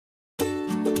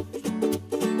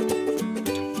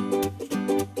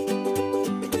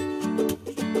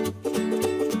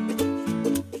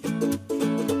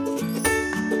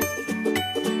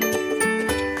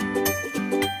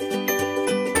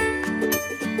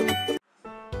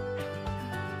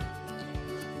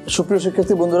সুপ্রিয়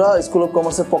শিক্ষার্থী বন্ধুরা, স্কুল অফ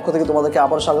কমার্সের পক্ষ থেকে তোমাদেরকে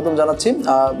আবার স্বাগতম জানাচ্ছি।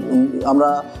 আমরা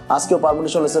আজকেও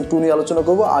পারমিটেশন লেসন 2 নিয়ে আলোচনা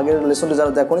করব। আগের লেসনটি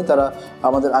যারা দেখোনি তারা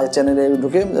আমাদের চ্যানেলে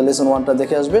ঢুকে লেসন 1টা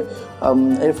দেখে আসবে।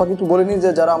 এর ফাঁকে একটু বলে নিই যে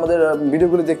যারা আমাদের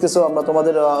ভিডিওগুলি দেখতেছো, আমরা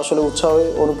তোমাদের আসলে উৎসাহে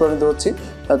অনুপ্রাণিত হচ্ছি।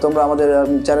 তোমরা আমাদের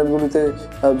চ্যানেলগুলিতে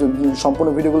সম্পূর্ণ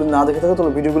ভিডিওগুলি না দেখে থাকো,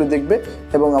 তোমরা ভিডিওগুলি দেখবে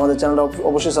এবং আমাদের চ্যানেলটা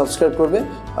অবশ্যই সাবস্ক্রাইব করবে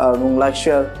এবং লাইক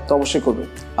শেয়ার তো অবশ্যই করবে।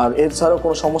 আর এছাড়াও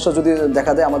কোনো সমস্যা যদি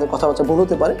দেখা দেয়, আমাদের কথাবার্তা ভুল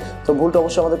হতে পারে, তো ভুলটা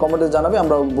অবশ্যই আমাদের কমেন্টে জানাবে,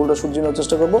 আমরা ভুলটা শুধরে নেওয়ার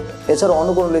চেষ্টা করবো। এছাড়া অন্য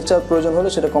কোনো লেকচার প্রয়োজন হলে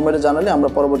সেটা কমেন্টে জানালে আমরা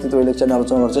পরবর্তীতে ওই লেকচার নিয়ে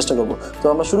আলোচনা করার চেষ্টা করবো। তো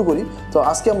আমরা শুরু করি। তো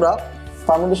আজকে আমরা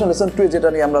পারমিটেশন লেসন 2 যেটা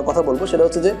নিয়ে আমরা কথা বলবো সেটা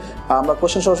হচ্ছে যে আমরা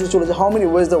কোশ্চেন সরাসরি চলে যে how many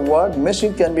ways the word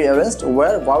machine can be arranged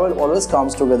wire vowel always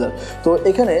comes together. তো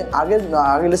এখানে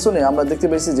আগের লেসনে আমরা দেখতে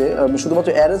পেয়েছি যে শুধুমাত্র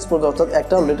অ্যারেঞ্জ পর্যন্ত, অর্থাৎ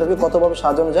একটা লেটারকে কতভাবে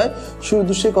সাজানো যায়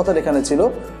শুধু সেই কথা এখানে ছিল।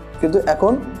 কিন্তু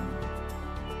এখন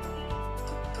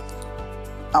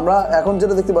আমরা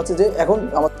যেটা দেখতে পাচ্ছি যে এখন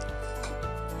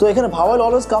তো এখানে ভাওয়েল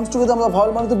অলওয়েজ কামস টুগেদার, আমরা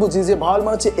ভাওয়েল মানে তো বুঝি যে ভাওয়েল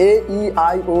মানে হচ্ছে এ ই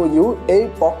আই ও ইউ, এই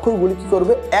অক্ষরগুলি কী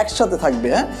করবে, একসাথে থাকবে।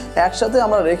 হ্যাঁ, একসাথে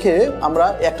আমরা রেখে আমরা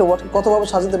একটা ওয়ার্ডকে কতভাবে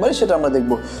সাজাতে পারি সেটা আমরা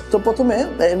দেখবো। তো প্রথমে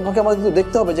এমনকি আমাদের কিন্তু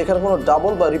দেখতে হবে যে এখানে কোনো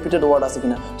ডাবল বা রিপিটেড ওয়ার্ড আছে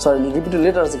কিনা, রিপিটেড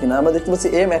লেটার আছে কিনা। আমরা দেখতে পাচ্ছি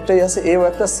এম একটাই আছে, এও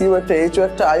একটা, সিও একটা, এইচও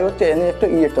একটা, আইও একটা, এনও একটা,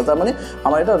 ই একটা, তার মানে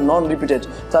আমার এটা নন রিপিটেড।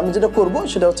 তো আমি যেটা করবো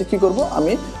সেটা হচ্ছে কী করবো,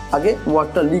 আমি আগে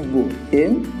ওয়ার্ডটা লিখবো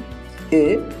M A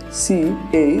C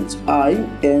H I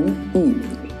N E.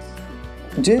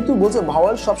 যেহেতু বলছে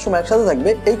ভাওয়াল সবসময় একসাথে থাকবে,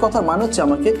 এই কথার মানে হচ্ছে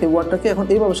আমাকে এই ওয়ার্ডটাকে এখন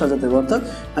এইভাবে সাজাতে হবে। অর্থাৎ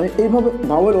আমি এইভাবে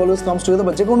ভাওয়াল অলওয়েজ কামস টুগেদার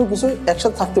বা যে কোনো কিছু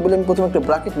একসাথে থাকতে বলে আমি প্রথমে একটা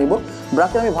ব্র্যাকেট নেব।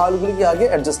 ব্র্যাকেট আমি ভাওয়ালগুলিকে আগে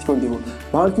অ্যাডজাস্ট করে দিব।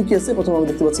 ভাওয়াল কী কী আছে, প্রথমে আমি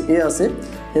দেখতে পাচ্ছি এ আছে,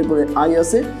 এরপরে আই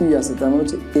আছে, ই আছে, তার মানে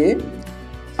হচ্ছে এ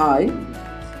আই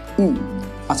ই।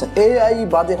 আচ্ছা, এ আই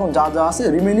বাদে এখন যা যা আছে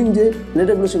রিমেনিং যে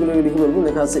লেটারগুলো সেগুলো লিখে বলবো।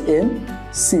 লেখা আছে এম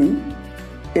সি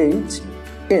এইচ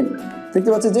এন।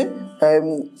 দেখতে পাচ্ছি যে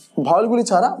ভাওয়ালগুলি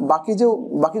ছাড়া বাকি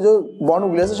যে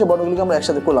বর্ণগুলি আছে সেই বর্ণগুলিকে আমরা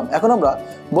একসাথে করলাম। এখন আমরা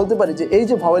বলতে পারি যে এই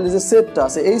যে ভাওয়ালের যে সেটটা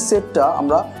আছে, এই সেটটা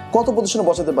আমরা কত পজিশনে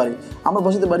বসাতে পারি। আমরা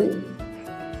বসাতে পারি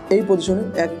এই পজিশনে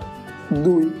 1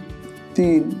 2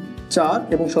 3 4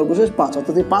 এবং সর্বশেষ 5,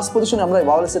 অর্থাৎ এই 5 পজিশনে আমরা এই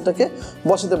ভাওয়ালের সেটটাকে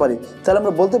বসাতে পারি। তাহলে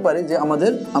আমরা বলতে পারি যে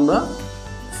আমরা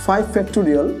 5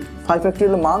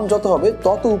 ফ্যাক্টোরিয়াল মান যত হবে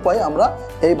তত উপায়ে আমরা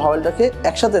এই ভাওয়ালটাকে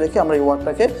একসাথে রেখে আমরা এই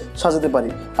ওয়ার্ডটাকে সাজাতে পারি।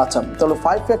 আচ্ছা, তাহলে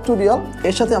 5 ফ্যাক্টোরিয়াল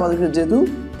এর সাথে আমাদেরকে যেহেতু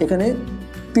এখানে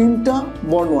 3টা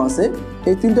বর্ণ আছে,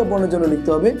 এই 3টা বর্ণের জন্য লিখতে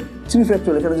হবে 3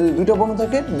 ফ্যাক্টোরিয়াল। এখানে যদি 2টা বর্ণ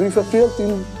থাকে 2 ফ্যাক্টোরিয়াল,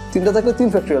 3টা থাকলে 3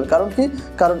 ফ্যাক্টোরিয়াল। কারণ কি,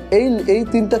 কারণ এই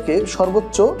 3টাকে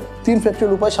সর্বোচ্চ 3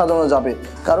 ফ্যাক্টোরিয়াল উপায়ে সাজানো যাবে।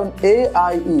 কারণ এ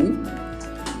আই ই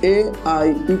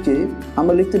কে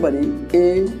আমরা লিখতে পারি এ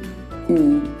ই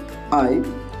আই,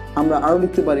 আমরা আরও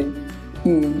লিখতে পারি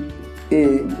ই এ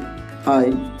আই,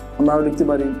 আমরা আরও লিখতে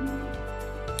পারি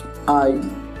আই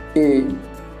এ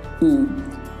ই।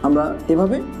 আমরা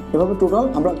এভাবে টোটাল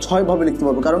আমরা 6 ভাবে লিখতে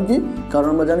পারবো। কারণ কি, কারণ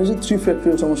আমরা জানি যে 3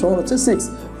 ফ্যাক্টোরিয়াল সমান হচ্ছে 6,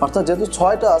 অর্থাৎ যেহেতু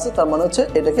 6টা আছে তার মানে হচ্ছে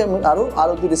এটাকে আমি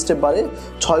আরও 2 স্টেপ বাড়িয়ে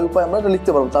 6 উপায় আমরা এটা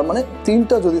লিখতে পারবো। তার মানে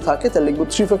 3টা যদি থাকে তাহলে লিখবো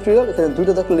 3 ফ্যাক্টোরিয়াল, এখানে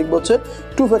 2টা থাকলে লিখবো হচ্ছে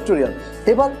 2 ফ্যাক্টোরিয়াল।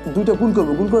 এবার 2টা গুণ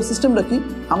করবো। গুণ করার সিস্টেমটা কি,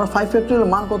 আমরা 5 ফ্যাক্টোরিয়াল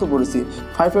মান কত পড়েছি,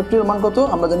 5 ফ্যাক্টোরিয়াল মান কত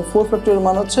আমরা জানি, 4 ফ্যাক্টোরিয়াল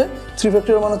মান হচ্ছে 3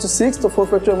 ফ্যাক্টোরিয়াল মান হচ্ছে 6, তো 4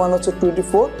 ফ্যাক্টোরিয়াল মান হচ্ছে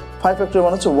 24, 5 ফ্যাক্টোরিয়াল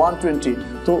মান হচ্ছে 120,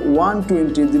 তো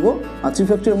 120 দিব। আর 3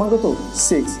 ফ্যাক্টোরিয়াল মান কত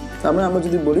 6, তার মানে আমরা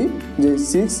যদি বলি যে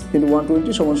 6 ×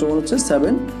 120 সমান হচ্ছে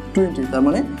 720, তার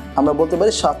মানে আমরা বলতে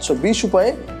পারি 720 উপায়ে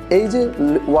এই যে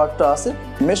ওয়ার্ডটা আছে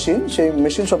মেশিন, সেই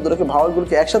মেশিন শব্দটাকে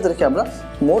ভাওয়ালগুলোকে একসাথে রেখে আমরা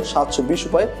মোট 720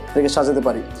 উপায়ে রেখে সাজাতে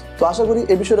পারি। তো আশা করি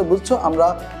এই বিষয়টা বুঝছো। আমরা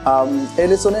এই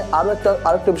লেসনে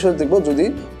আরেকটা বিষয় দেখবো, যদি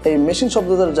এই মেশিন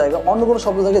শব্দটার জায়গায় অন্য কোনো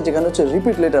শব্দ থাকে যেখানে হচ্ছে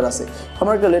রিপিট লেটার আছে,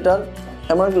 এমন একটা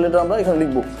লেটার আমরা এখানে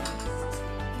লিখবো।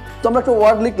 তো আমরা একটা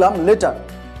ওয়ার্ড লিখলাম লেটার।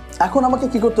 এখন আমাকে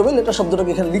কি করতে হবে, লেটার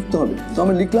শব্দটাকে এখানে লিখতে হবে। তো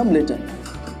আমি লিখলাম লেটার।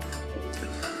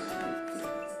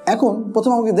 এখন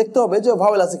প্রথমে আমাকে দেখতে হবে যে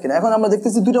ভাওয়েল আছে কিনা। এখন আমরা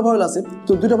দেখতেছি 2টা ভাওয়েল আছে,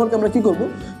 তো 2টা ভাওয়েলকে আমরা কি করবো,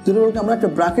 2টা ভাওয়েলকে আমরা একটা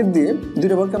ব্র্যাকেট দিয়ে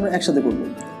 2টা ভাওয়েলকে আমরা একসাথে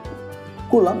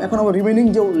করলাম। এখন আমরা রিমেনিং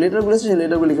যে লেটারগুলো আছে সেই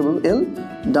লেটারগুলো লিখে বলবো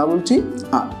LTT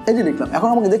R, এই যে লিখলাম। এখন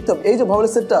আমাকে দেখতে হবে এই যে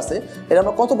ভাওয়েলের সেটটা আছে এটা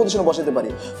আমরা কত পজিশনে বসাতে পারি।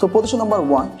 তো পজিশন নাম্বার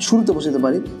 1 শুরুতে বসাতে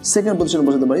পারি, সেকেন্ড পজিশনে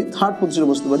বসাতে পারি, থার্ড পজিশনে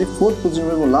বসাতে পারি, ফোর্থ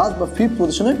পজিশনে এবং লাস্ট বা ফিফথ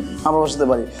পজিশনে আমরা বসাতে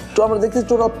পারি। তো আমরা দেখতেছি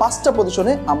টোটাল 5টা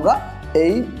পজিশনে আমরা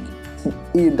এই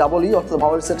ডাবল ই অর্থাৎ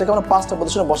ভাওয়েল সেটটাকে আমরা 5টা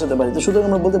পজিশনে বসাতে পারি। তো সুতরাং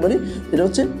আমরা বলতে পারি এটা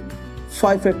হচ্ছে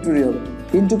 5 ফ্যাক্টোরিয়াল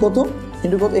ইন্টু কত,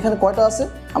 এখানে কয়টা আছে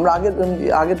আমরা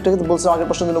আগেরটাকে বলছিলাম, আগের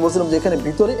প্রশ্নের জন্য বলছিলাম যে এখানে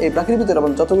ভিতরে এই ব্র্যাকেটের ভিতরে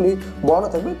যতগুলি বর্ণ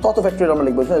থাকবে তত ফ্যাক্টোরিয়াল আমরা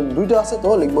লিখবো। এখানে 2টা আছে তো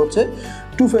লিখবো হচ্ছে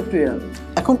 2 ফ্যাক্টোরিয়াল।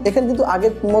 এখন এখন এখানে কিন্তু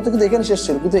আগের মতো কিন্তু এখানে শেষ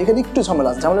ছিল, কিন্তু এখানে একটু ঝামেলা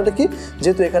আছে। ঝামেলাটা কি,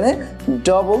 যেহেতু এখানে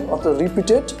ডাবল অর্থাৎ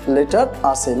রিপিটেড লেটার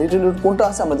আছে, লেটার কোনটা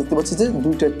আছে আমরা দেখতে পাচ্ছি যে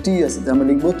দুইটা টি আছে, তাই আমরা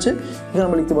লিখবো হচ্ছে এখানে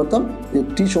আমরা লিখতে পারতাম যে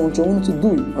টি সমান হচ্ছে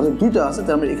 2, অর্থাৎ দুইটা আছে,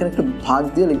 তাই আমরা এখানে একটা ভাগ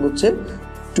দিয়ে লিখবো হচ্ছে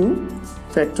 2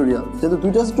 ফ্যাক্টোরিয়াল। যেহেতু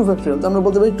দুইটা আছে 2 ফ্যাক্টোরিয়াল, তো আমরা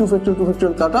বলতে পারি 2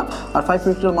 ফ্যাক্টোরিয়াল কাটা, আর 5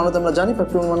 ফ্যাক্টোরিয়াল মানে তো আমরা জানি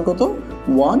ফ্যাক্টোরিয়াল মান কত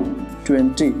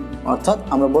 120, অর্থাৎ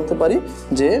আমরা বলতে পারি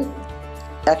যে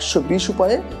 120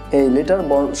 উপায়ে এই লেটার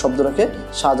শব্দটাকে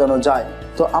সাজানো যায়।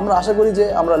 তো আমরা আশা করি যে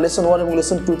আমরা লেসন 1 এবং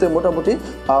লেসন 2তে মোটামুটি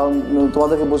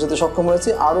তোমাদেরকে বোঝাতে সক্ষম হয়েছি।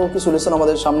 আরও কিছু লেসন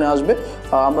আমাদের সামনে আসবে,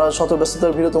 আমরা শত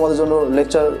ব্যস্ততার ভিডিও তোমাদের জন্য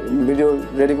লেকচার ভিডিও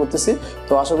রেডি করতেছি।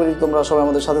 তো আশা করি তোমরা সবাই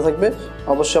আমাদের সাথে থাকবে,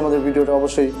 অবশ্যই আমাদের ভিডিওটা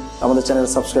অবশ্যই আমাদের চ্যানেল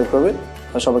সাবস্ক্রাইব করবে।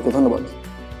 সবাইকে ধন্যবাদ।